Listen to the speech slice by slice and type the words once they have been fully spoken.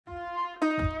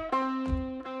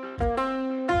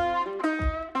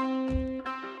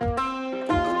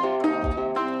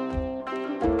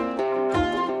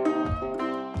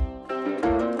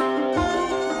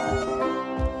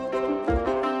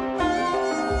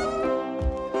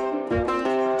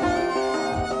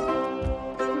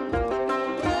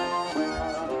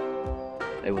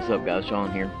up, guys?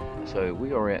 Sean here. So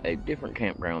we are at a different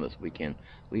campground this weekend.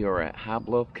 We are at High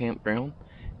Bluff Campground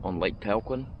on Lake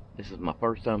Talquin. This is my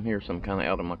first time here, so I'm kind of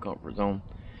out of my comfort zone.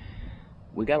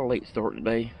 We got a late start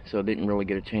today, so I didn't really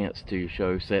get a chance to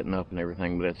show setting up and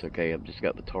everything, but that's okay. I've just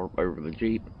got the tarp over the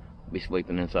Jeep. I'll be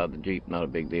sleeping inside the Jeep, not a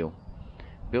big deal.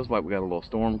 Feels like we got a little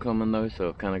storm coming though, so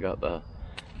I've kind of got the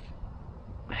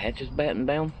hatches battened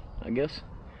down, I guess.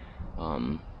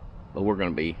 But we're going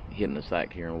to be hitting the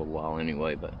sack here in a little while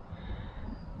anyway. But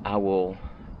I will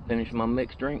finish my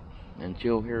mixed drink and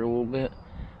chill here a little bit.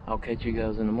 I'll catch you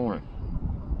guys in the morning.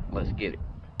 Let's get it.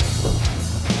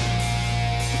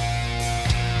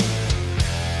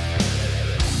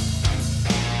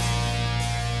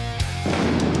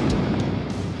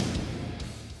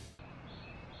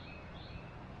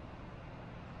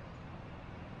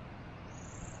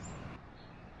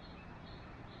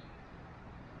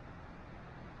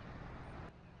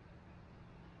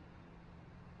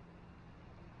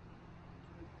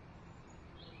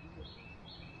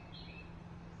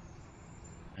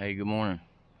 Hey, good morning.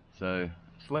 So,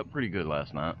 slept pretty good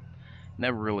last night.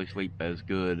 Never really sleep as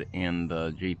good in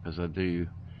the Jeep as I do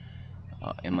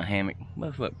in my hammock,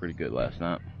 but I slept pretty good last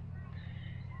night.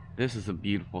 This is a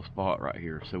beautiful spot right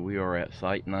here. So we are at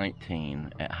Site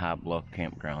 19 at High Bluff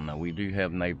Campground. Now we do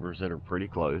have neighbors that are pretty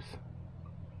close,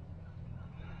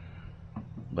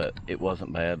 but it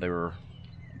wasn't bad. They were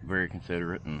very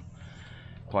considerate, and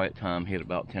quiet time hit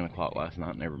about 10 o'clock last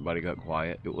night and everybody got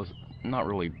quiet. It was not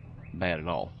really bad at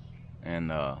all.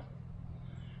 And I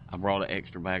brought an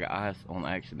extra bag of ice on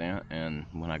accident, and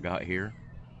when I got here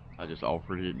I just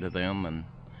offered it to them and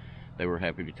they were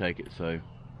happy to take it. So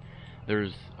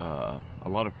there's a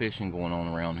lot of fishing going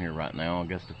on around here right now. I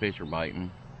guess the fish are biting.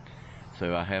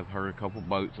 So I have heard a couple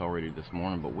boats already this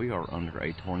morning, but we are under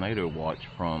a tornado watch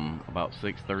from about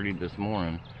 6:30 this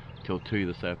morning till 2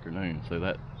 this afternoon. So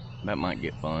that might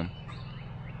get fun.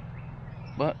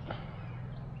 But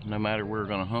no matter, we're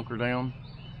gonna hunker down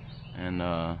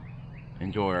and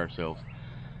enjoy ourselves.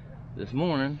 This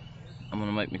morning I'm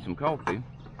gonna make me some coffee,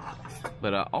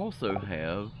 but I also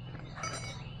have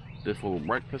this little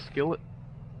breakfast skillet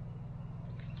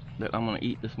that I'm gonna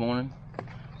eat this morning.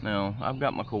 Now I've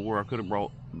got my core. I could have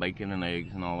brought bacon and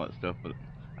eggs and all that stuff, but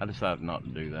I decided not to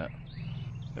do that.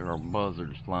 There are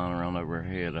buzzards flying around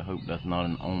overhead. I hope that's not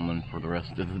an omen for the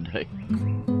rest of the day.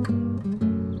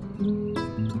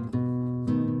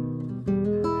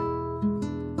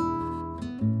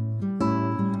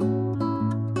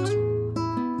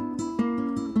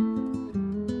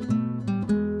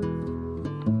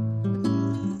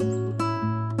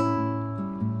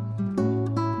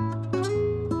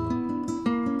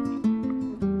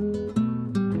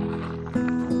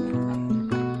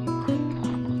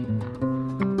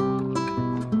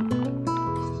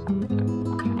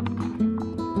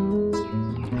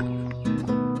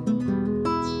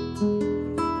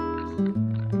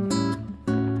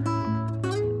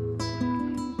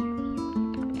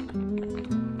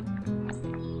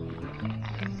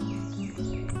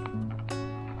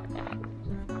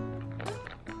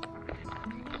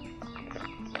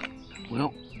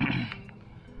 Well,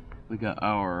 we got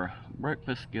our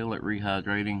breakfast skillet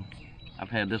rehydrating. I've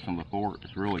had this one before.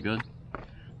 It's really good,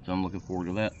 so I'm looking forward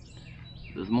to that.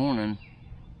 This morning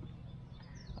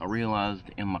I realized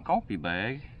in my coffee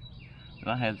bag that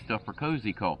I had stuff for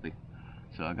cozy coffee,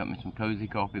 so I got me some cozy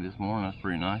coffee this morning. That's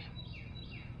pretty nice.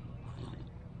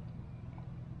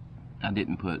 I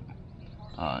didn't put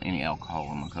any alcohol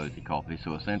in my cozy coffee,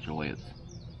 so essentially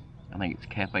I think it's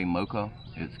cafe mocha.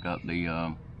 It's got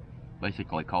the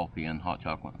basically coffee and hot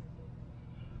chocolate,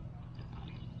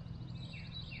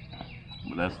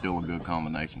 but that's still a good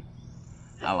combination.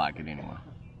 I like it anyway.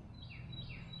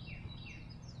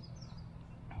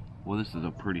 Well, this is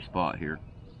a pretty spot here.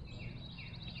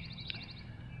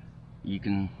 You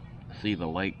can see the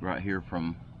lake right here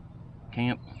from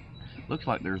camp. Looks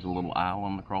like there's a little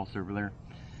island across over there.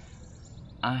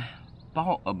 I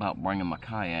thought about bringing my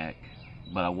kayak,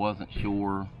 but I wasn't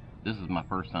sure. This is my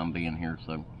first time being here,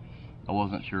 so I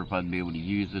wasn't sure if I'd be able to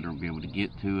use it or be able to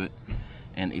get to it.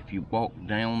 And if you walk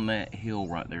down that hill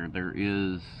right there, there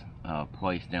is a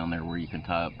place down there where you can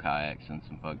tie up kayaks, and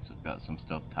some folks have got some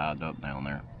stuff tied up down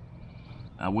there.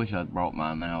 I wish I'd brought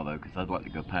mine now though, because I'd like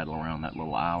to go paddle around that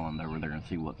little island over there and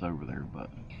see what's over there. But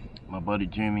my buddy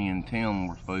Jimmy and Tim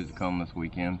were supposed to come this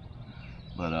weekend,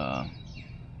 but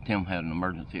Tim had an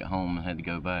emergency at home and had to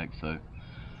go back, so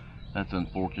that's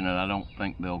unfortunate. I don't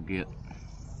think they'll get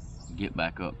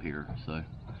back up here, so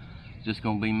it's just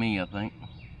gonna be me, I think.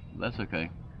 That's okay.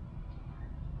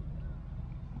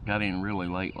 Got in really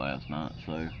late last night,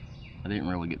 so I didn't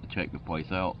really get to check the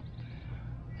place out.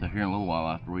 So here in a little while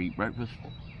after we eat breakfast,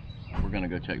 we're gonna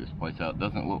go check this place out. It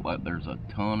doesn't look like there's a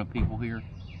ton of people here,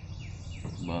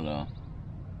 but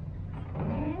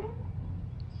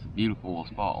it's a beautiful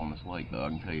spot on this lake though, I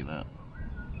can tell you that.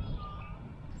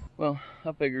 Well,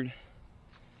 I figured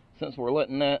since we're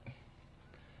letting that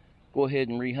go ahead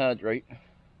and rehydrate,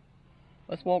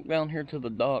 let's walk down here to the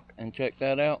dock and check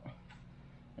that out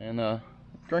and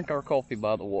drink our coffee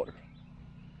by the water.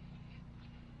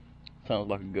 Sounds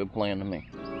like a good plan to me.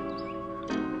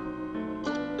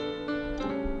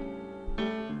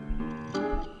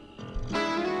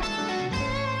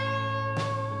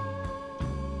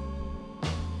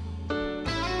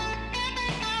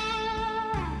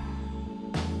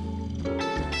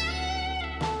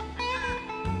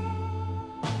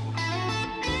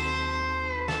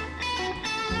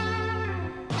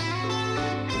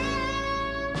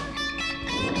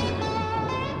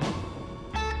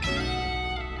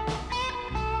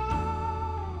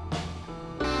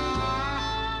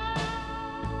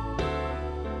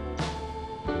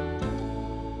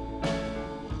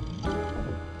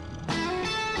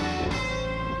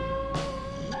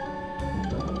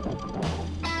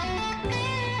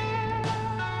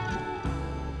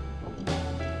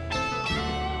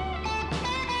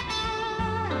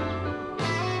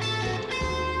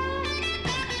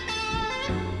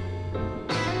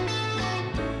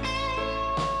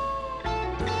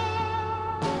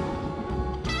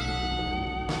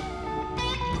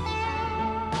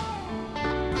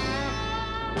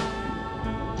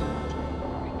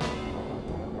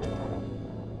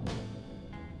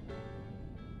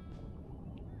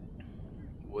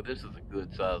 Well, this is a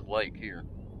good sized lake here.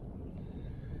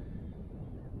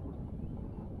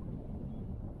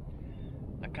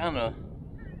 I kind of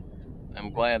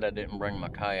am glad I didn't bring my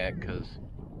kayak, because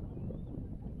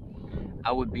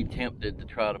I would be tempted to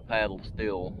try to paddle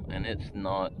still, and it's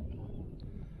not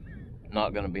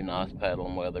going to be nice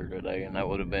paddling weather today, and that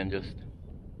would have been just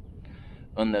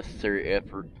unnecessary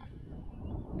effort.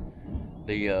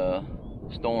 The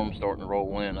storm's starting to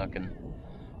roll in. I can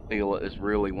feel it. It's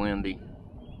really windy.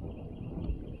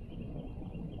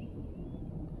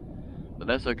 But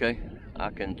that's okay. I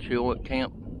can chill at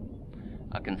camp.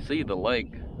 I can see the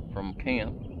lake from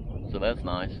camp, so that's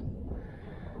nice.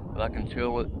 But I can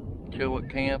chill at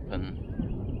camp, and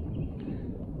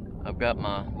I've got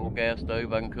my little gas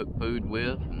stove I can cook food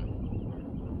with.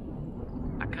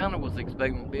 And I kind of was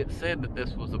expecting, it said that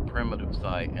this was a primitive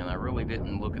site, and I really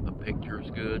didn't look at the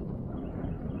pictures good.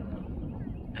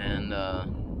 And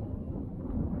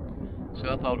so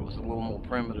I thought it was a little more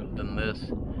primitive than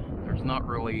this. There's not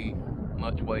really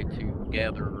much way to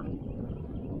gather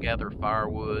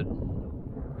firewood,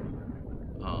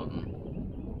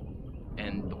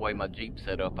 and the way my Jeep's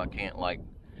set up, I can't like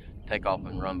take off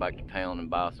and run back to town and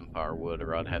buy some firewood,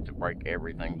 or I'd have to break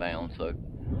everything down, so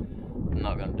I'm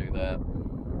not gonna do that.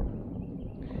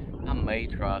 I may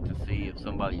try to see if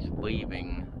somebody's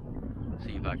leaving,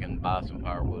 see if I can buy some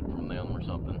firewood from them or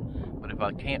something. But if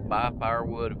I can't buy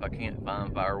firewood, if I can't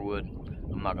find firewood,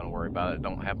 I'm not gonna worry about it. I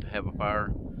don't have to have a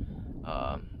fire.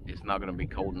 It's not going to be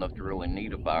cold enough to really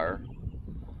need a fire,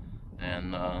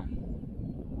 and I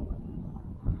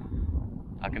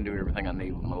can do everything I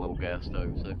need with my little gas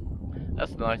stove. So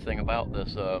that's the nice thing about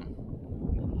this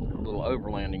little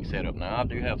overlanding setup. Now I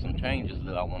do have some changes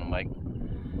that I want to make,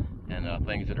 and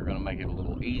things that are going to make it a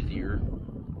little easier,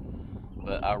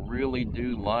 but I really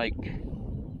do like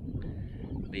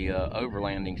the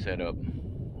overlanding setup.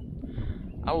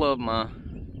 I love my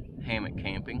hammock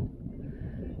camping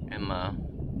and my,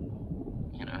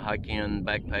 you know, hiking,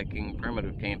 backpacking,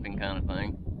 primitive camping kind of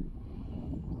thing.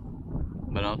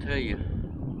 But I'll tell you,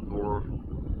 for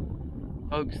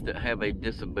folks that have a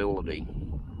disability,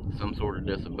 some sort of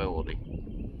disability,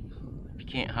 if you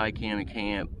can't hike in a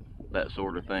camp, that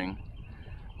sort of thing,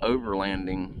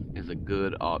 overlanding is a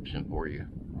good option for you.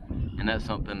 And that's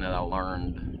something that I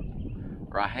learned,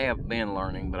 or I have been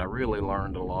learning, but I really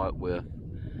learned a lot with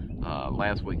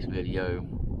last week's video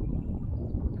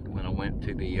when I went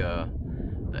to the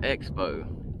expo.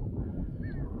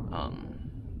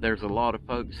 There's a lot of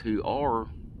folks who are,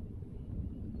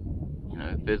 you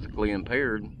know, physically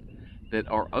impaired that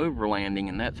are overlanding,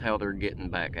 and that's how they're getting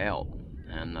back out.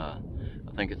 And I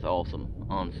think it's awesome,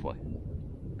 honestly.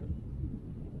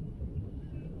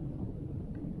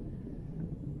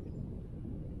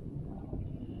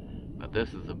 But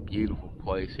this is a beautiful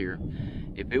place here.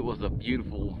 If it was a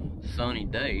beautiful sunny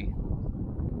day,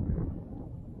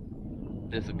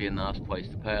 this would be a nice place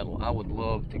to paddle. I would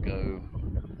love to go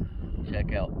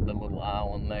check out the little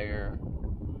island there.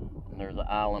 And there's an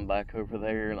island back over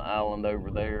there and an island over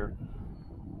there.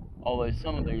 Although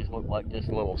some of these look like just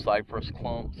little cypress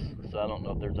clumps, so I don't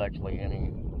know if there's actually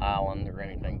any island or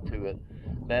anything to it.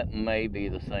 That may be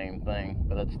the same thing,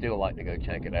 but I'd still like to go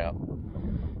check it out.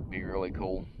 Be really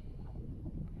cool.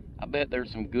 I bet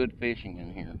there's some good fishing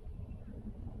in here.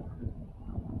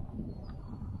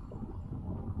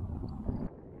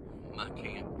 My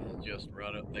camp is just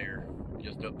right up there,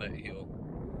 just up that hill.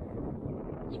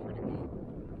 It's pretty cool.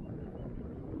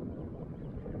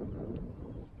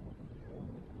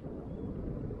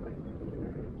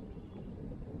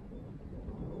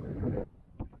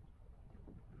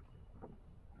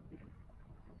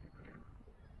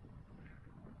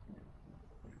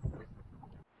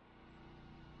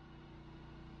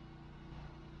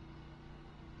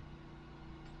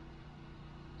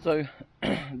 So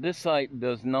this site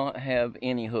does not have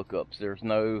any hookups. There's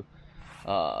no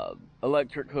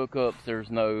electric hookups.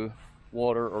 There's no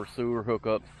water or sewer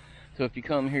hookups. So if you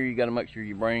come here, you got to make sure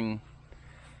you bring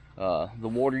the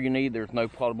water you need. There's no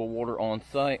potable water on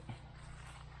site.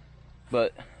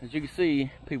 But as you can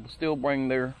see, people still bring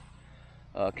their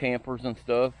campers and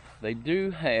stuff. They do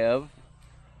have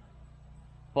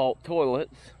vault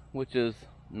toilets, which is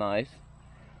nice.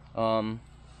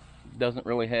 Doesn't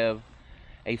really have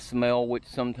a smell, which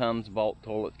sometimes vault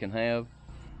toilets can have.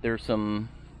 There's some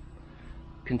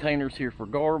containers here for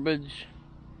garbage,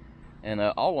 and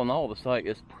all in all, the site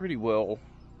is pretty well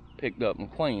picked up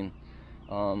and clean.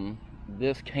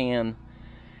 This can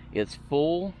is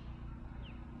full,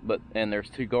 and there's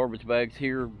 2 garbage bags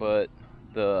here, but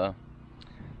the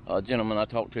gentleman I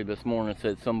talked to this morning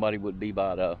said somebody would be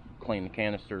by to clean the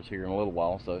canisters here in a little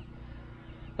while, so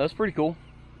that's pretty cool.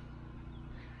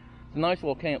 It's a nice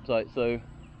little campsite. So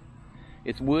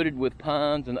it's wooded with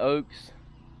pines and oaks,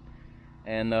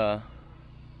 and as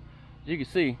you can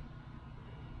see,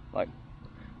 like,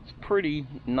 it's a pretty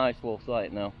nice little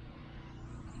site. Now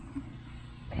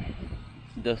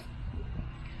the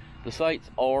sites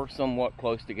are somewhat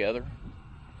close together,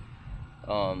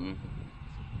 and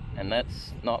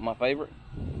that's not my favorite,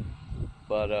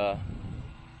 but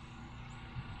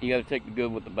you got to take the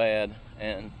good with the bad,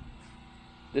 and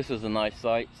this is a nice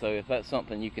site, so if that's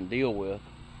something you can deal with,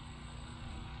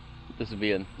 this would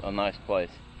be a nice place.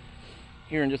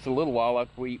 Here in just a little while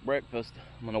after we eat breakfast,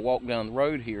 I'm going to walk down the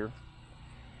road here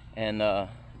and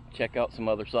check out some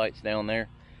other sites down there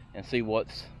and see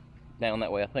what's down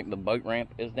that way. I think the boat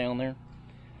ramp is down there,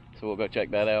 so we'll go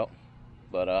check that out.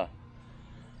 But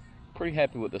pretty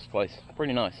happy with this place,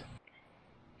 pretty nice.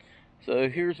 So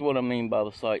here's what I mean by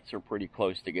the sites are pretty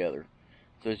close together.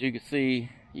 So as you can see,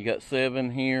 you got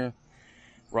 7 here.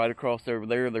 Right across over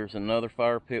there, there's another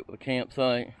fire pit with a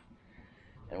campsite.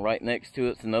 And right next to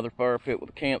it's another fire pit with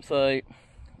a campsite.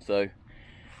 So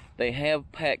they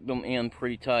have packed them in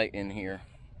pretty tight in here.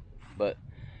 But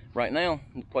right now,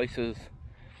 the place is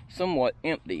somewhat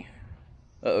empty.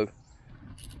 Uh-oh.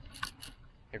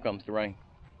 Here comes the rain.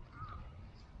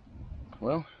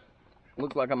 Well,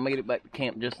 looks like I made it back to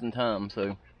camp just in time.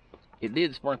 So it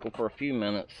did sprinkle for a few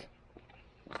minutes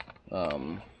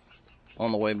on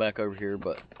the way back over here,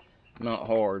 but not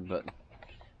hard. But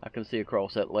I can see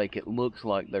across that lake, it looks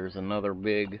like there's another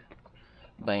big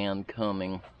band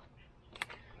coming.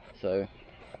 So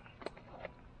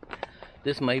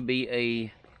this may be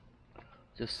a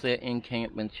just sit in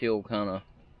camp and chill kind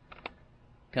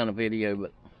of video,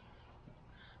 but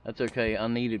that's okay. I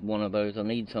needed one of those. I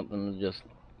need something to just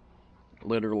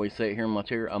literally sit here in my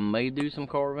chair. I may do some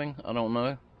carving, I don't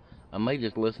know. I may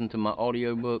just listen to my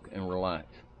audiobook and relax,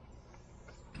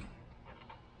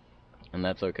 and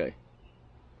that's okay.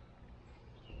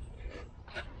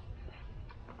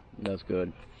 That's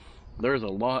good. There's a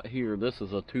lot here. This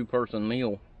is a 2-person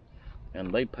meal,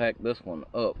 and they packed this one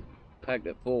up, packed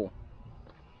it full.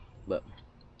 But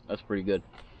that's pretty good.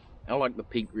 I like the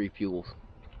peak refuels.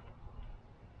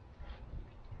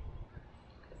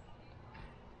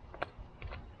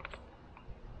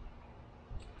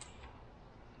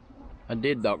 I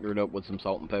did doctor it up with some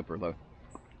salt and pepper though.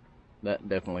 That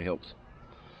definitely helps.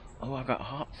 Oh, I got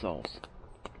hot sauce.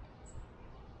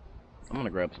 I'm gonna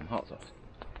grab some hot sauce.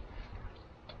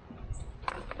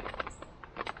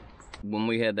 When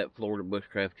we had that Florida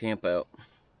Bushcraft Campout,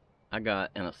 I got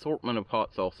an assortment of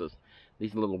hot sauces.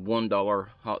 These little $1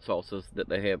 hot sauces that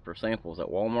they have for samples at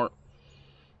Walmart.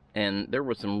 And there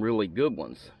were some really good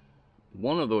ones.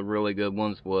 One of the really good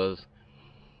ones was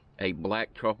a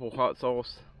black truffle hot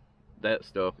sauce. That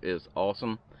stuff is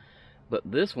awesome. But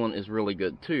this one is really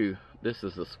good too. This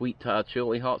is a sweet Thai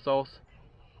chili hot sauce,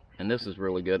 and this is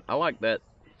really good. I like that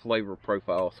flavor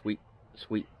profile,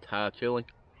 sweet Thai chili.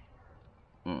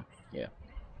 Yeah,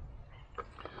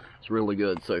 it's really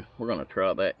good. So we're gonna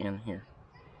try that in here.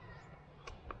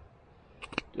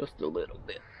 Just a little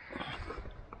bit.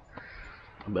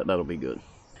 I bet that'll be good.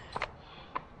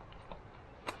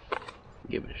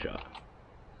 Give it a shot.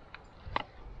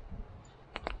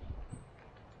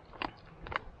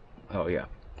 Oh yeah.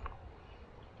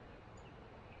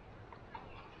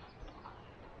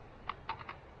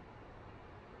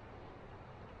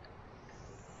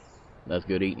 That's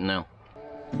good eating now.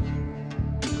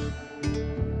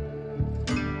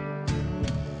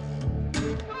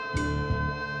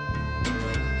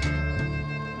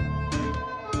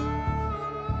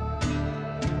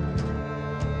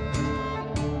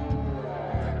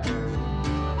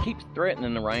 Keeps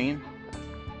threatening to rain,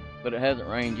 but it hasn't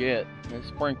rained yet. It's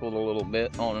sprinkled a little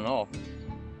bit on and off,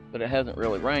 but it hasn't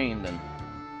really rained. And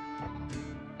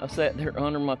I sat there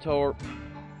under my tarp.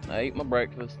 I ate my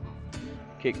breakfast,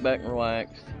 kicked back and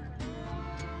relaxed.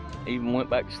 Even went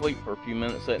back to sleep for a few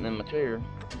minutes sitting in my chair.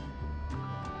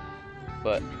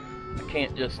 But I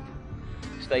can't just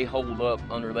stay holed up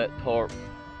under that tarp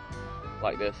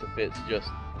like this if it's just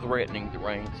threatening to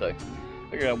rain. So I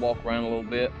figured I'd walk around a little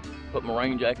bit, put my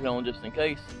rain jacket on just in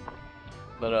case.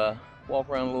 But walk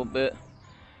around a little bit,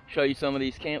 show you some of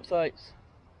these campsites,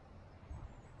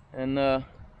 and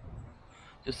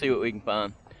just see what we can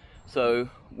find. So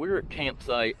we're at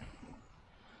campsite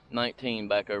 19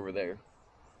 back over there.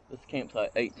 This is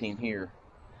campsite 18 here.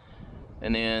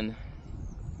 And then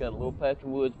got a little patch of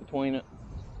woods between it.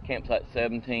 Campsite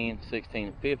 17, 16,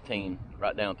 and 15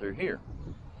 right down through here.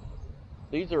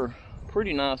 These are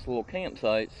pretty nice little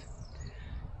campsites.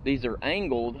 These are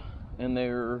angled and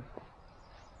they're,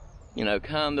 you know,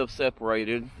 kind of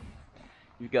separated.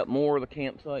 You've got more of the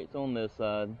campsites on this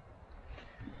side,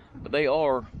 but they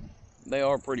are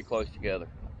pretty close together.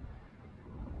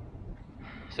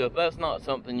 So if that's not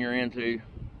something you're into,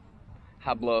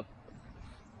 High Bluff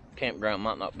campground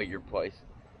might not be your place.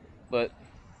 But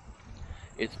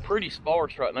it's pretty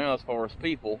sparse right now as far as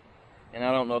people, and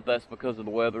I don't know if that's because of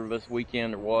the weather this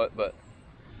weekend or what, but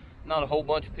not a whole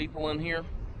bunch of people in here.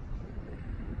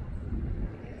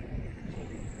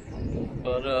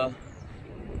 But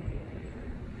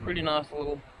pretty nice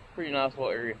little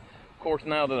area. Of course,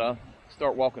 now that I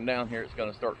start walking down here, it's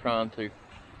going to start trying to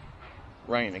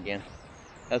rain again.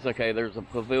 That's okay. There's a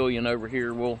pavilion over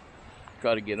here. We'll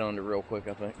try to get under real quick,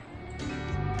 I think.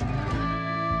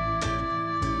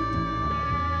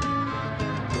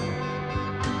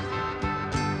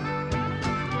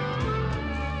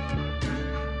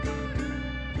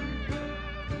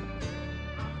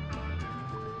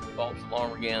 False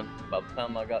alarm again. By the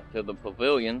time I got to the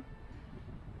pavilion,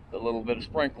 the little bit of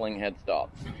sprinkling had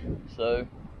stopped. So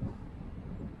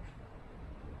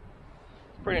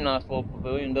pretty nice little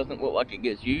pavilion. Doesn't look like it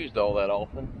gets used all that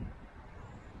often.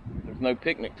 There's no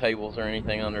picnic tables or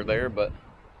anything under there, but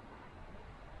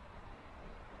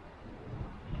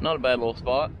not a bad little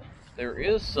spot. There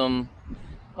is some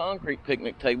concrete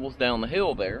picnic tables down the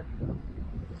hill there.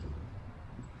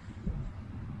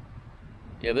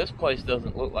 Yeah, this place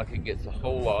doesn't look like it gets a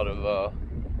whole lot of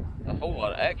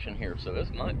action here, so this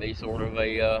might be sort of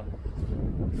a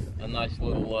nice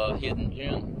little hidden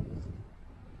gem.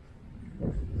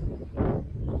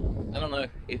 I don't know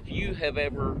if you have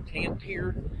ever camped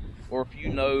here or if you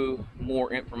know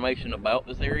more information about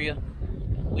this area.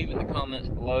 Leave in the comments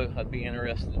below. I'd be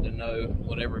interested to know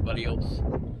what everybody else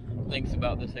thinks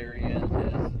about this area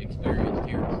and has experienced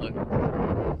here. So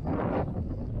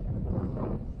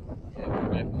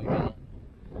yeah,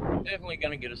 we're definitely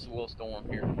gonna get us a little storm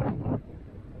here.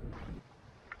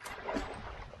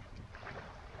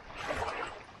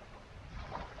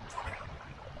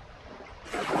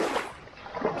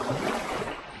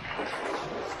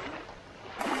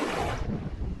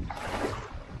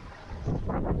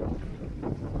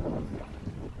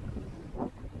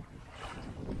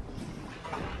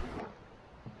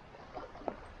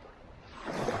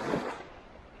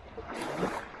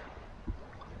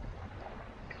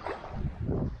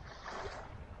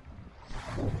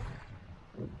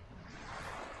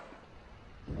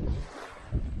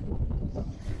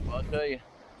 Tell you,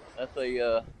 that's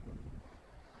a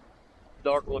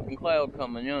dark looking cloud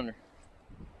coming yonder,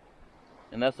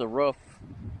 and that's a rough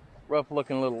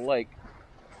looking little lake,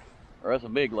 or that's a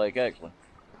big lake actually.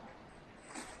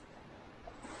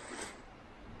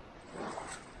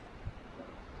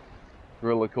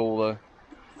 Really cool though.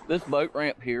 This boat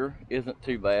ramp here isn't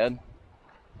too bad,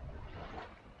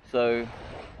 so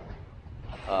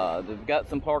they've got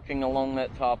some parking along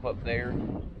that top up there.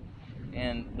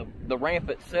 And the ramp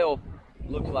itself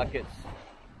looks like it's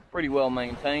pretty well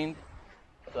maintained.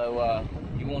 So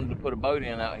if you wanted to put a boat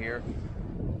in out here,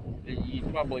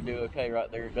 you'd probably do okay right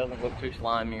there. It doesn't look too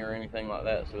slimy or anything like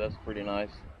that, so that's pretty nice.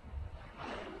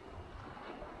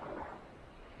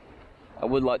 I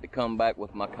would like to come back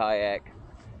with my kayak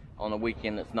on a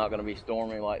weekend that's not going to be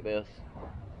stormy like this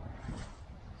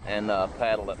and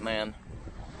paddle it, man,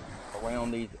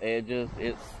 around these edges.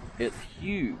 It's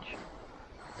huge,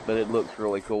 but it looks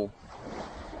really cool.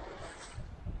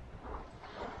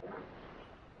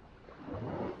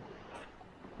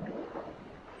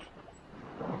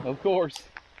 Of course,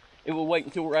 it will wait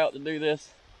until we're out to do this,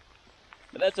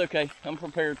 but that's okay. I'm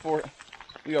prepared for it.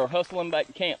 We are hustling back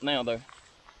to camp now, though.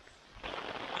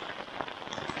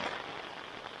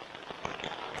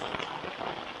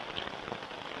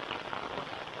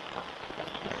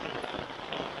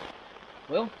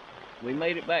 Well, we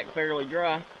made it back fairly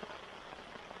dry.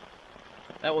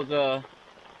 That was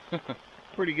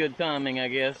pretty good timing, I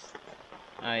guess.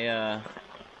 I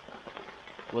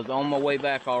was on my way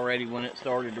back already when it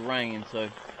started to rain, so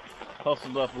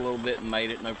hustled up a little bit and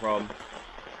made it, no problem.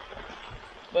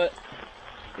 But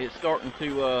it's starting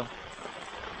to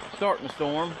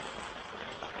storm,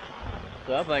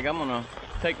 so I think I'm gonna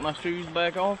take my shoes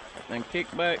back off and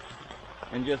kick back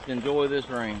and just enjoy this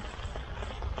rain.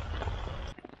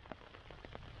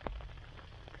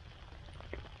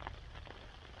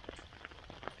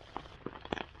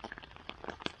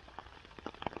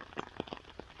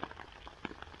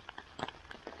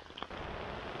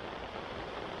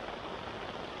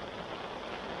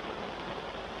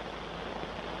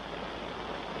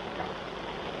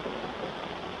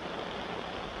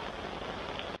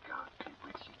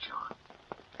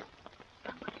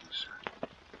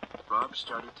 Rob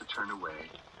started to turn away,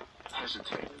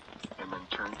 hesitated, and then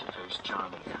turned to face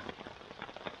John again.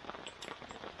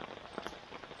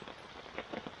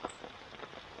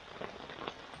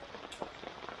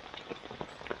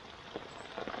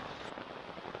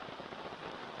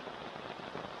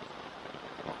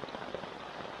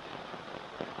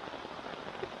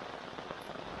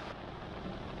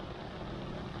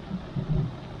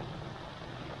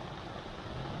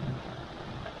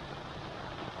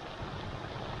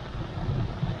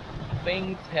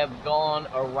 Things have gone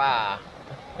awry.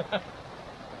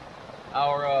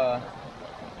 Our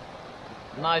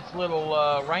nice little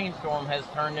rainstorm has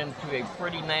turned into a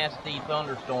pretty nasty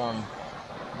thunderstorm.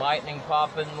 Lightning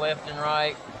popping left and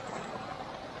right.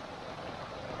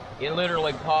 It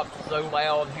literally popped so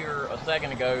loud here a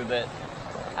second ago that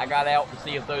I got out to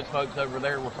see if those folks over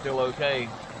there were still okay.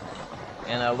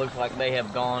 And it looks like they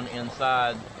have gone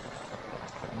inside.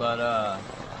 But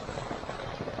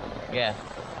yeah.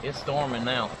 It's storming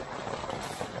now.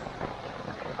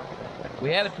 We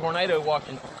had a tornado watch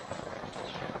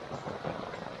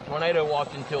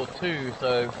until 2,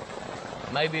 so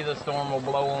maybe the storm will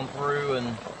blow on through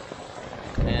and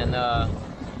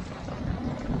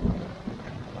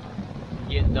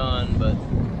get done, but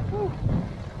whew,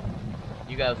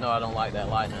 you guys know I don't like that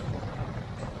lightning.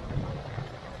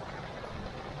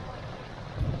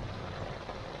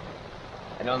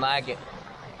 I don't like it.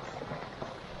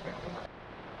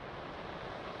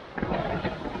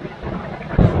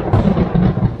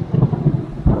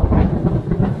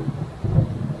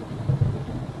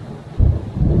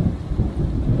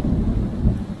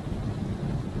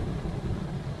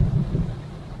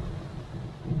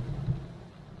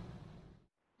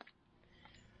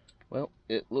 Well,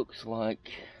 it looks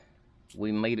like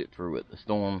we made it through it. The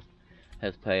storm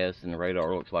has passed and the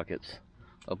radar looks like it's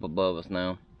up above us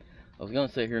now. I was going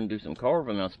to sit here and do some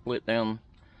carving. I split down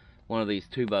one of these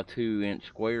 2x2 inch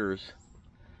squares,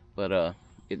 but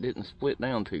it didn't split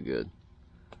down too good.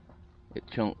 It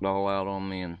chunked all out on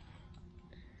me and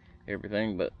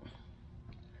everything, but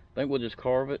I think we'll just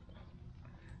carve it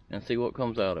and see what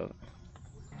comes out of it.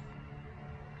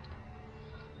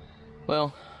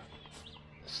 Well,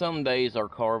 some days are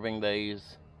carving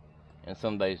days and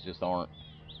some days just aren't.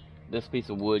 This piece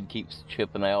of wood keeps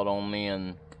chipping out on me,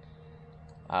 and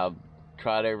I've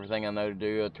tried everything I know to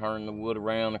do. I turned the wood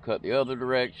around and cut the other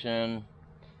direction,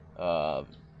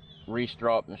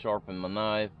 re-stropped and sharpened my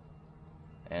knife,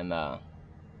 and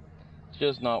it's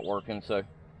just not working. So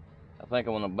I think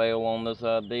I'm gonna bail on this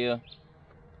idea.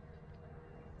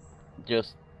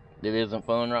 Just, it isn't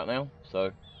fun right now, so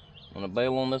I'm gonna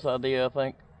bail on this idea, I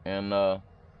think, and I'm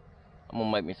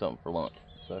gonna make me something for lunch.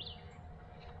 So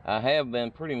I have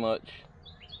been pretty much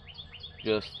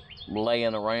just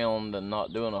laying around and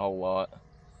not doing a whole lot,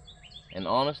 and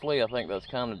honestly I think that's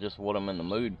kind of just what I'm in the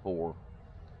mood for,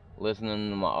 listening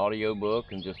to my audiobook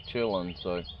and just chilling.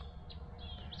 So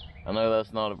I know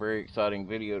that's not a very exciting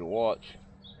video to watch,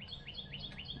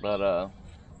 but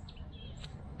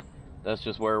that's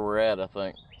just where we're at, I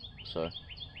think. So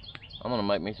I'm gonna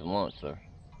make me some lunch though.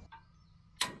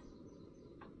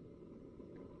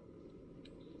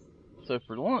 So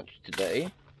for lunch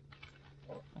today,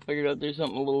 I figured I'd do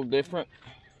something a little different.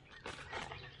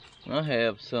 I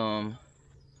have some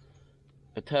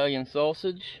Italian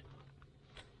sausage.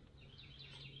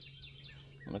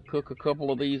 I'm gonna cook a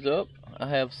couple of these up. I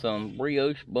have some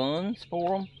brioche buns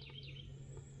for them,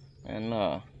 and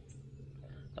I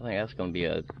think that's gonna be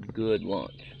a good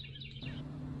lunch.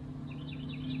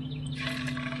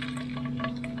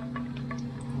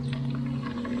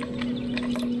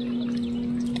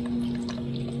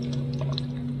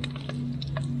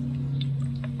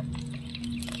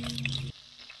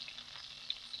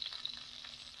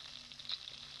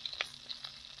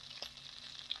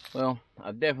 Well,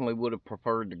 I definitely would have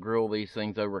preferred to grill these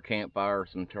things over a campfire or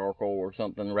some charcoal or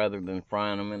something rather than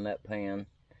frying them in that pan.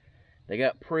 They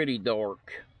got pretty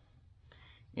dark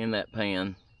in that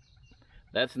pan.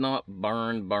 That's not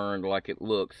burned like it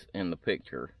looks in the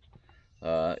picture.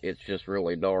 It's just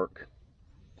really dark.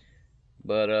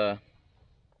 But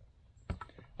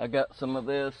I got some of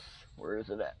this. Where is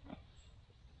it at?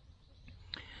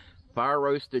 Fire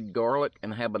roasted garlic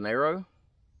and habanero.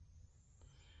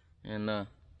 And I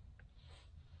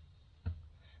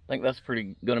think that's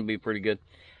gonna be pretty good.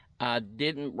 I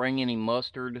didn't bring any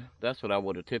mustard. That's what I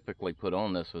would have typically put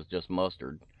on this, was just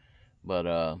mustard. But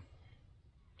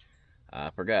I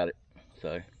forgot it.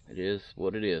 So it is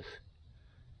what it is.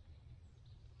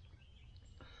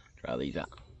 Try these out.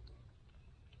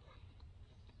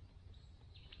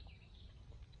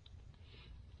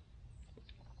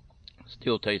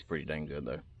 Still tastes pretty dang good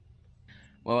though.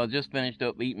 Well, I just finished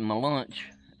up eating my lunch,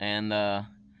 and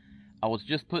I was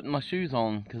just putting my shoes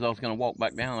on because I was going to walk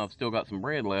back down. I've still got some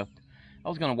bread left. I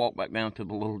was going to walk back down to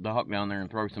the little dock down there and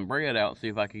throw some bread out, see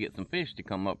if I could get some fish to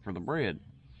come up for the bread.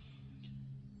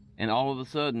 And all of a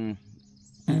sudden,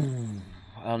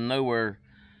 out of nowhere,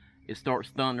 it starts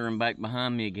thundering back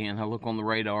behind me again. I look on the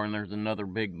radar and there's another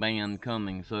big band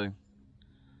coming. So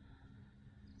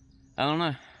I don't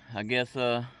know. I guess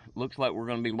looks like we're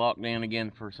going to be locked in again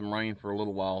for some rain for a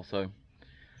little while. So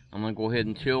I'm going to go ahead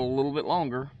and chill a little bit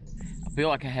longer. I feel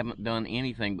like I haven't done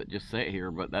anything but just sit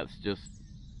here, but that's just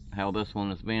how this one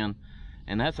has been.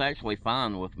 And that's actually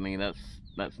fine with me.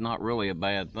 That's not really a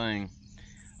bad thing.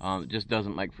 It just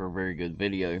doesn't make for a very good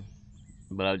video.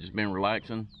 But I've just been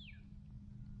relaxing.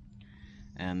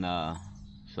 And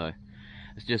so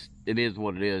it's just, it is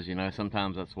what it is, you know.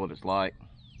 Sometimes that's what it's like.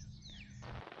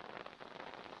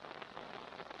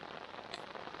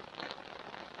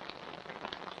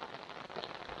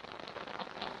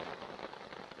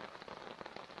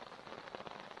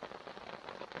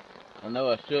 I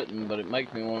know I shouldn't, but it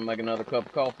makes me want to make another cup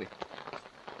of coffee.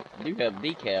 I do have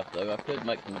decaf though. I could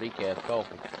make some decaf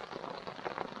coffee.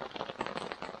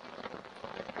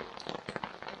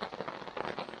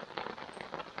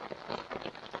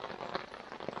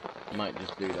 I might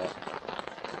just do that.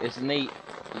 It's neat.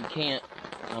 You can't,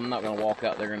 I'm not going to walk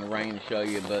out there in the rain to show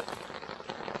you, but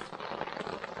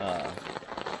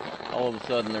all of a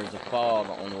sudden there's a fog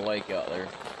on the lake out there.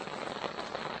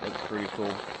 That's pretty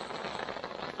cool.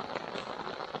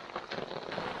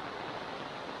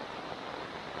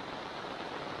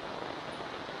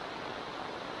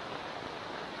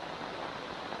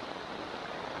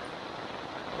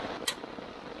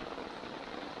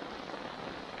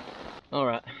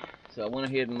 Alright, so I went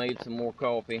ahead and made some more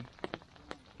coffee.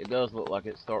 It does look like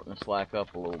it's starting to slack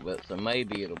up a little bit, so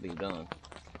maybe it'll be done.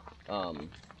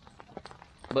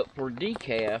 But for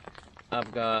decaf,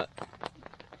 I've got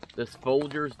this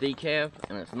Folgers decaf,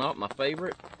 and it's not my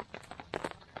favorite.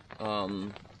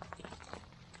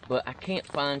 But I can't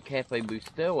find Cafe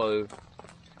Bustelo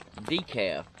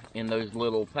decaf in those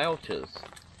little pouches.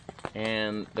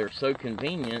 And they're so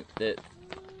convenient that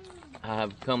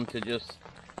I've come to just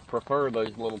prefer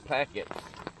those little packets.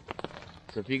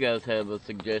 So if you guys have a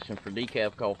suggestion for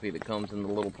decaf coffee that comes in the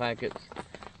little packets,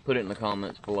 put it in the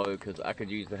comments below, because I could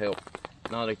use the help.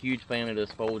 Not a huge fan of this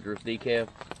Folgers decaf,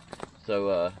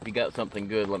 so if you got something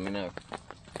good, let me know.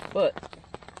 But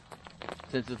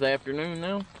since it's afternoon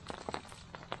now,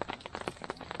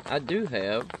 I do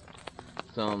have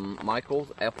some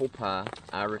Michael's apple pie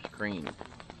Irish cream.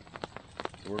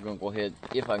 So we're gonna go ahead,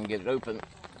 if I can get it open.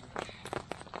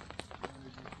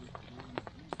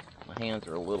 My hands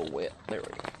are a little wet. There we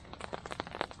go.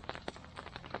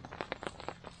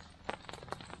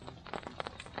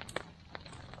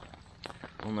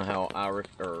 I don't know how Irish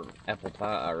or apple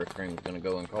pie Irish cream is going to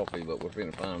go in coffee, but we're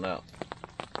going to find out.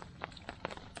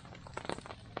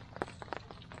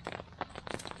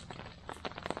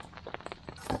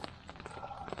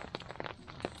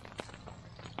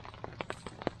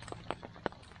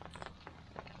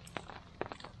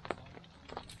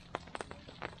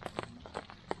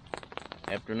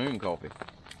 Afternoon coffee.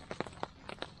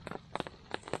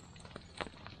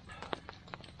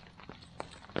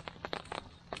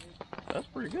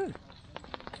 pretty good.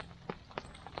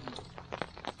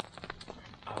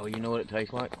 Oh, you know what it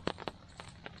tastes like?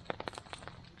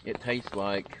 It tastes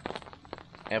like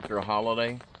after a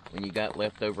holiday when you got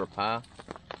leftover pie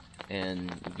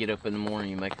and you get up in the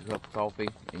morning, you make a cup of coffee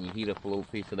and you heat up a little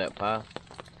piece of that pie.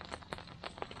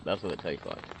 That's what it tastes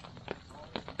like.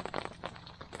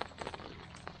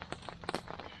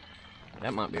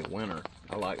 That might be a winner.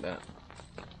 I like that.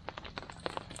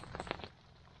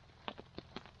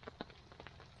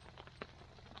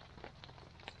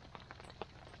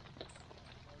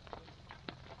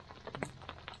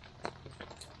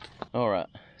 Alright,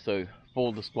 so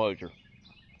full disclosure.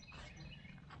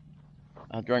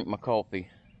 I drank my coffee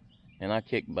and I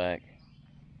kicked back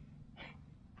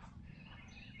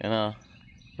and I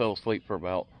fell asleep for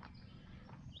about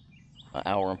an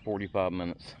hour and 45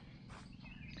 minutes.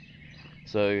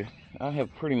 So I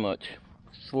have pretty much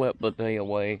slept the day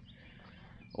away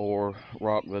or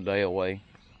rocked the day away.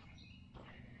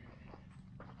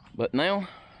 But now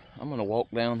I'm gonna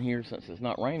walk down here since it's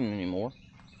not raining anymore.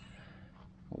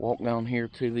 Walk down here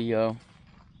to the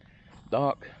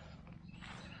dock,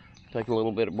 take a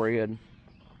little bit of bread,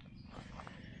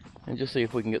 and just see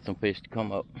if we can get some fish to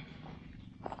come up.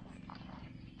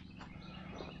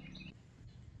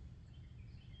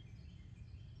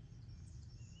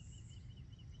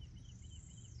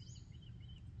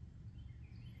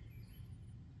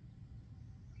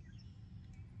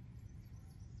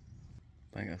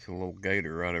 I think that's a little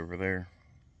gator right over there.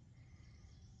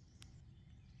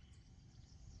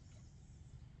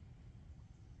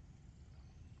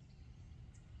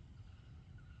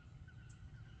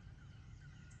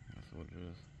 That's what it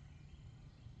is.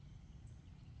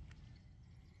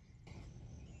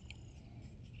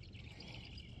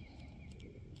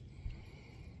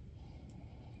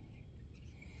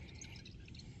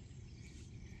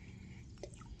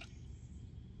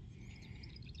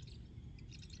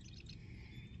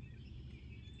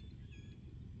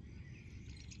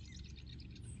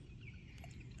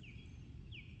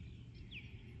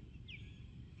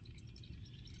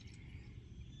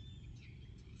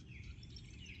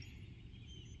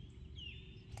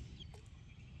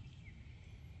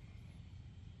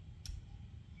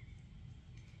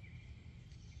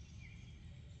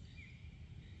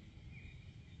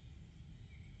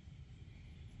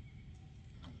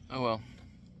 Oh well,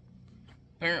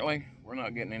 apparently we're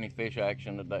not getting any fish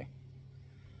action today.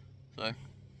 So,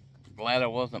 glad I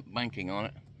wasn't banking on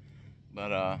it.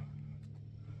 But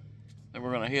then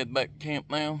we're gonna head back to camp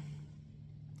now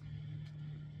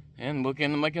and look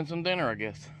into making some dinner, I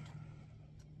guess.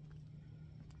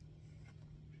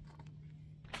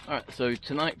 Alright, so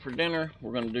tonight for dinner,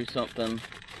 we're gonna do something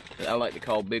that I like to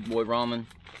call big boy ramen.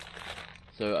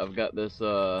 So I've got this,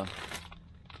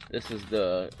 this is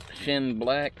the Shin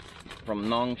Black from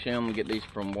Nongshim. Get these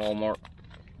from Walmart.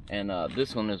 And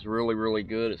this one is really, really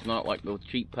good. It's not like those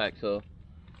cheap packs of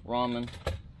ramen.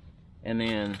 And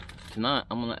then tonight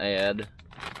I'm gonna add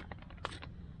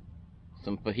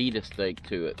some fajita steak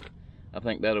to it. I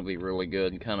think that'll be really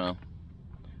good and kind of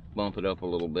bump it up a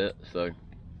little bit. So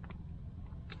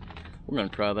we're gonna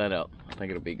try that out. I think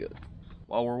it'll be good.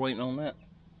 While we're waiting on that,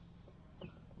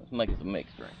 let's make some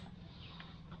mixed drink.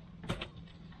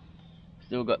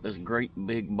 Still got this great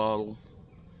big bottle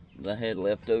that I had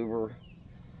left over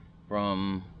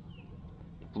from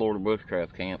Florida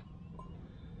Bushcraft camp,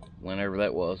 whenever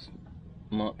that was,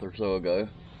 a month or so ago.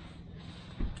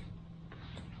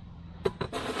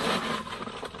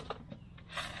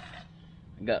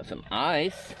 Got some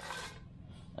ice.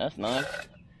 That's nice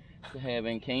to have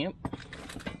in camp.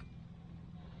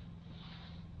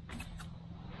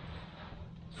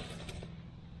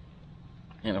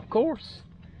 And of course,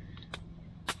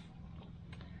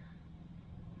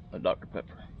 a Dr.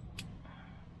 Pepper.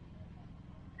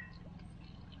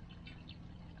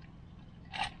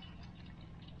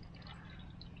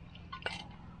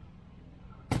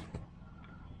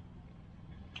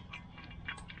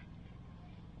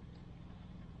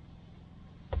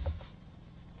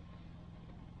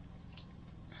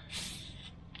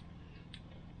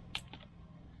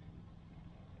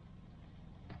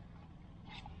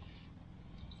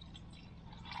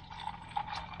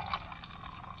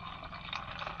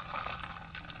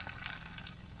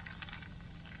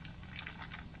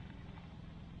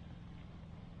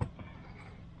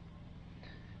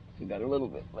 We got a little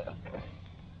bit left.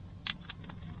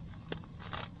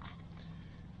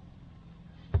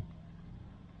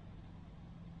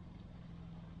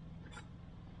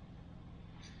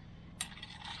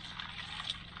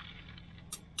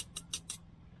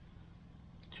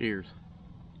 Cheers.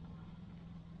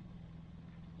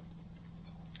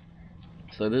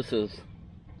 So this is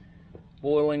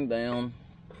boiling down.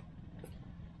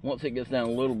 Once it gets down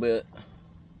a little bit,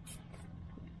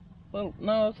 well,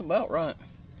 no, that's about right.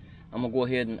 I'm gonna go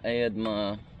ahead and add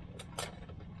my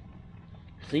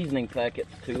seasoning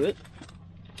packets to it.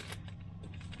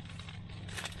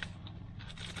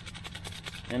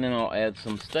 And then I'll add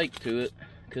some steak to it,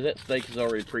 because that steak is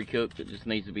already pre-cooked. It just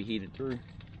needs to be heated through.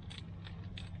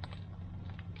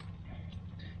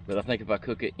 But I think if I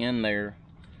cook it in there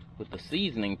with the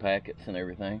seasoning packets and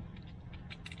everything,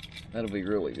 that'll be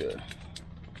really good.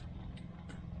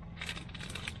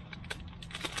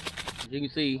 As you can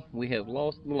see, we have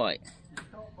lost the light.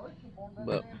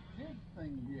 But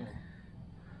let's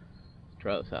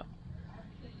try this out.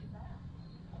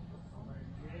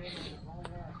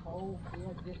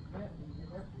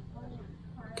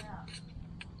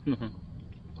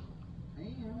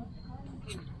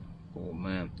 Oh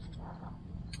man.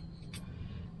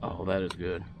 Oh, that is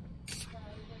good.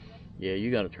 Yeah,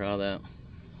 you gotta try that.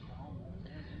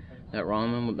 That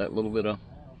ramen with that little bit of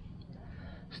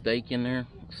steak in there,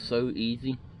 so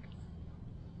easy.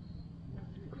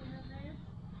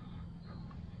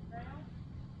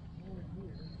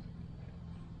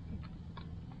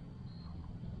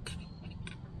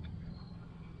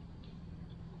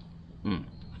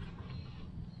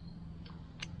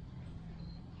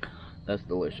 That's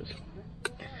delicious.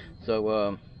 So,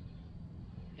 I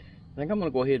think I'm gonna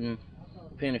go ahead and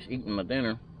finish eating my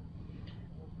dinner.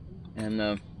 And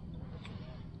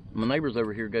my neighbors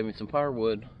over here gave me some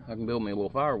firewood. I can build me a little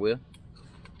fire with,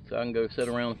 so I can go sit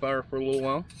around the fire for a little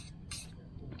while,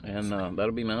 and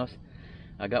that'll be nice.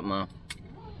 I got my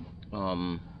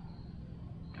I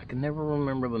can never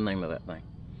remember the name of that thing.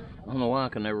 I don't know why I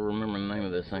can never remember the name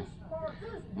of this thing.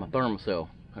 My thermocell.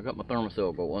 I got my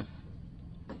thermocell going,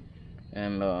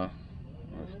 and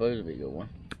it's supposed to be a good one.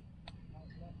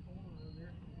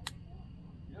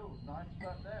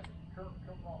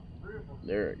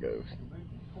 There it goes.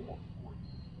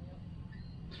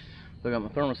 So I got my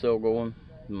thermocell going.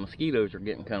 The mosquitoes are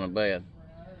getting kind of bad.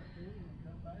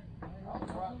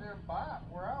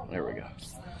 There we go.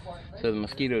 So the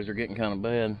mosquitoes are getting kind of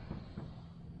bad.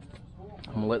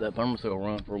 I'm gonna let that thermocell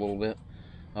run for a little bit.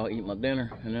 I'll eat my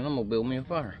dinner, and then I'm gonna build me a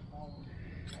fire.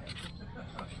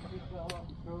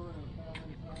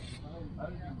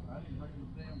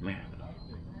 Man.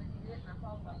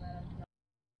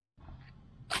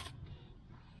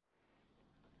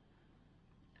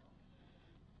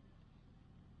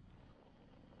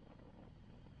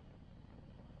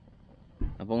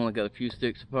 I've only got a few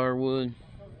sticks of firewood,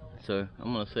 so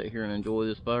I'm gonna sit here and enjoy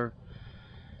this fire,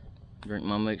 drink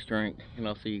my mixed drink, and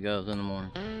I'll see you guys in the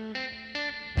morning.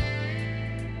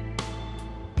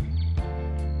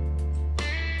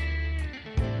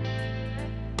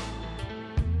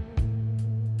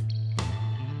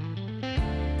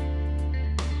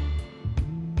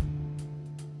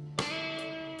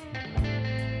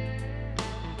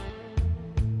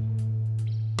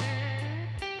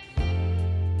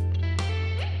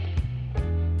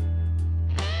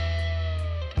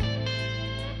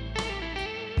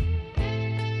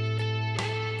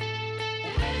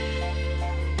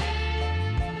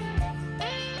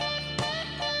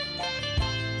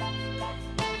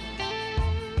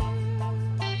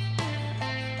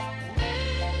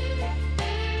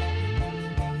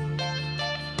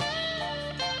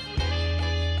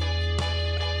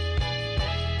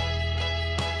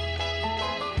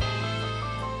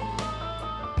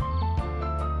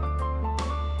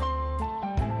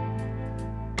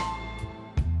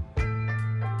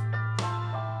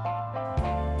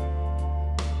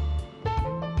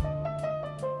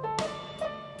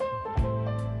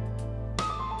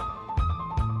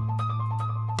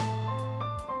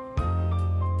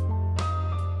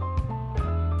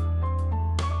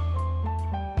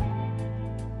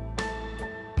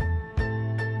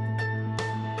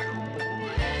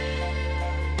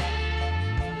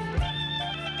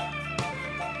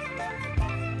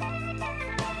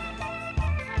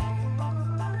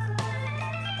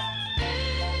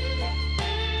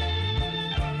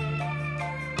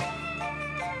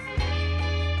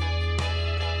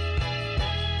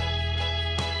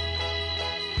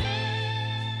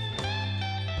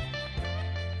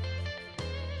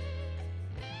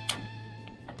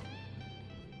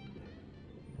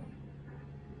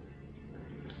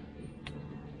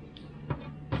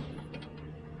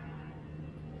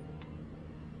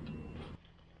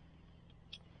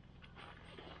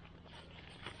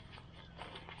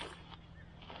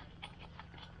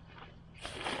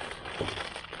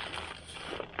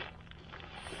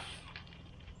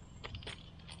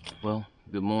 Well,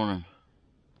 good morning.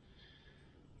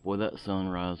 Boy, that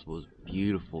sunrise was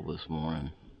beautiful this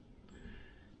morning.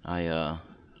 I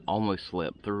almost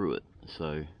slept through it,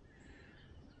 so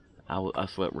I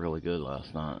slept really good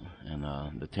last night. And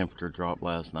the temperature dropped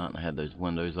last night, and I had those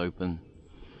windows open,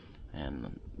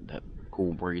 and that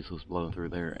cool breeze was blowing through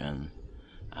there, and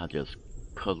I just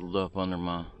cuddled up under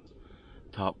my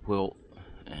top quilt,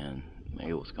 and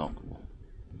it was comfortable.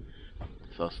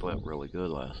 So I slept really good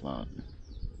last night.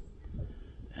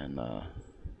 And I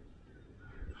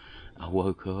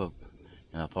woke up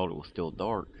and I thought it was still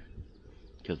dark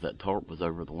because that tarp was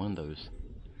over the windows.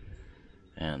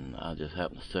 And I just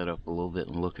happened to set up a little bit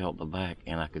and look out the back,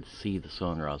 and I could see the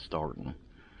sunrise starting.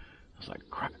 I was like,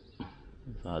 crap.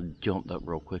 So I jumped up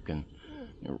real quick and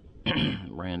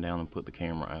ran down and put the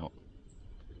camera out.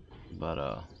 But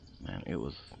man, that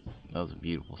was a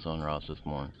beautiful sunrise this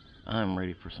morning. I'm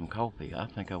ready for some coffee. I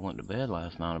think I went to bed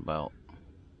last night about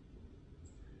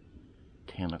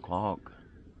 10 o'clock.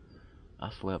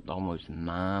 I slept almost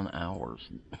 9 hours.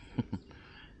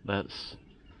 That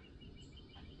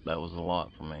was a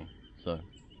lot for me. So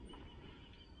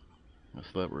I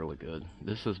slept really good.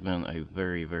 This has been a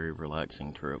very, very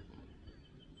relaxing trip.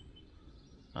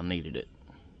 I needed it.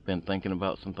 Been thinking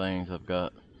about some things. I've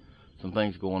got some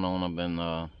things going on I've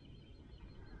been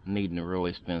needing to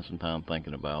really spend some time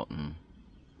thinking about, and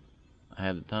I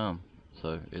had the time,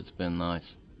 so it's been nice.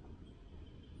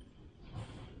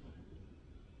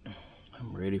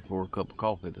 I'm ready for a cup of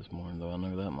coffee this morning, though. I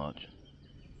know that much.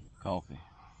 Coffee.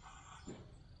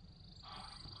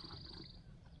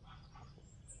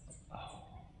 Oh,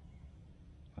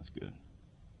 that's good.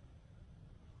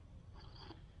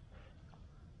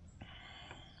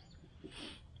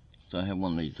 So I have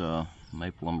one of these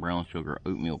maple and brown sugar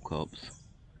oatmeal cups,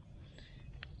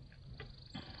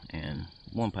 and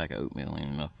one pack of oatmeal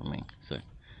ain't enough for me, so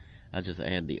I just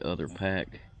add the other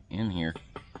pack in here,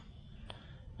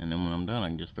 and then when I'm done I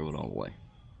can just throw it all away.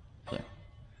 So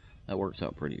that works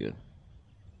out pretty good.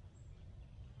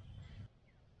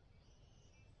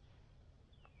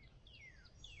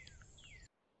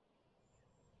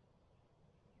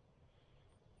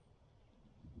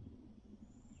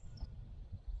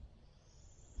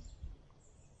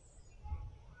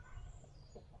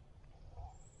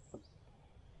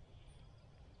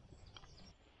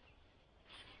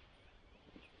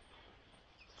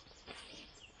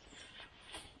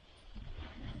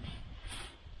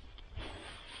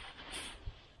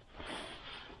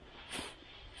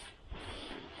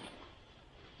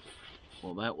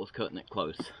 Well, that was cutting it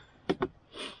close.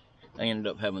 I ended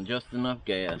up having just enough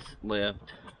gas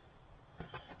left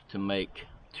to make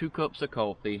 2 cups of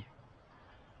coffee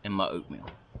and my oatmeal.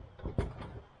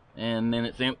 And then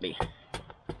it's empty.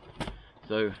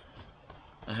 So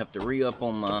I have to re-up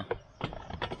on my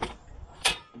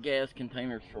gas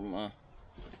containers from my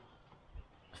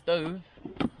stove.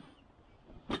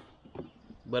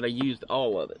 But I used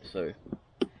all of it, so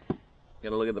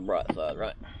gotta look at the bright side,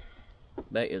 right?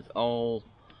 That is all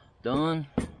done.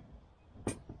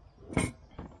 I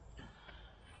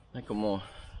think I'm gonna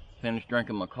finish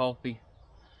drinking my coffee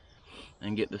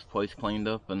and get this place cleaned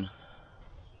up and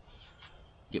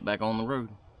get back on the road.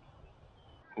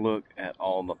 Look at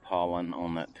all the pollen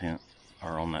on that tent,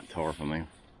 or on that tarp, I mean.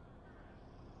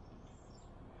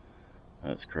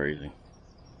 That's crazy.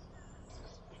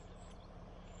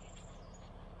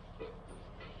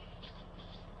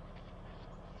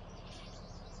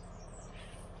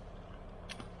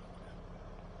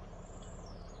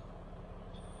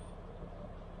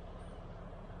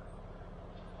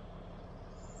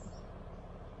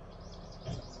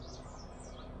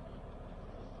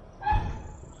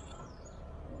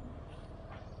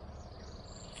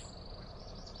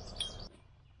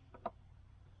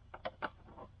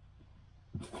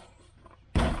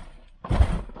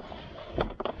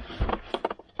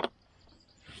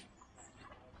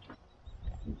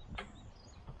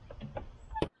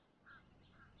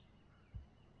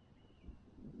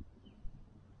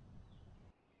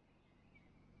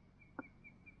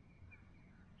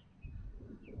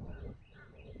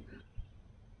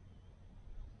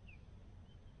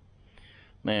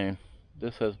 Man,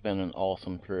 this has been an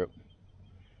awesome trip.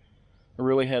 I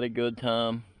really had a good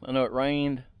time. I know it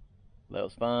rained, that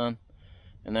was fine.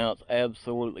 And now it's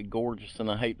absolutely gorgeous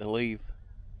and I hate to leave.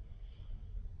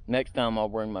 Next time I'll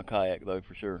bring my kayak though,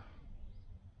 for sure.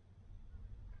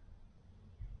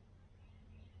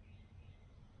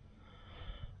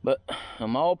 But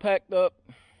I'm all packed up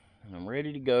and I'm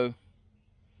ready to go.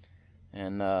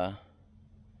 And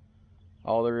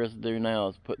all there is to do now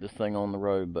is put this thing on the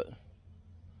road. But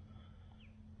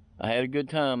I had a good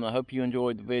time, and I hope you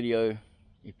enjoyed the video.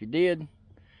 If you did,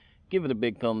 give it a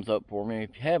big thumbs up for me.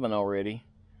 If you haven't already,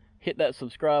 hit that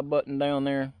subscribe button down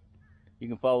there. You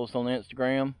can follow us on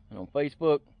Instagram and on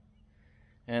Facebook.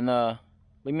 And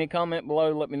leave me a comment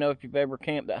below. Let me know if you've ever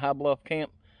camped at High Bluff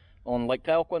Camp on Lake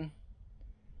Talquin.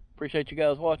 Appreciate you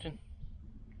guys watching.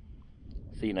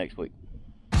 See you next week.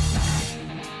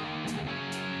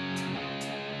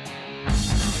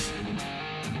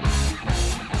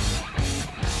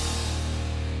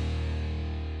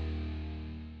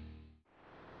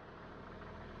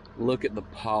 Look at the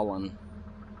pollen.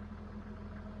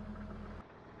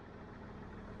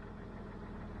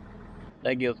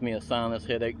 That gives me a sinus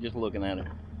headache just looking at it.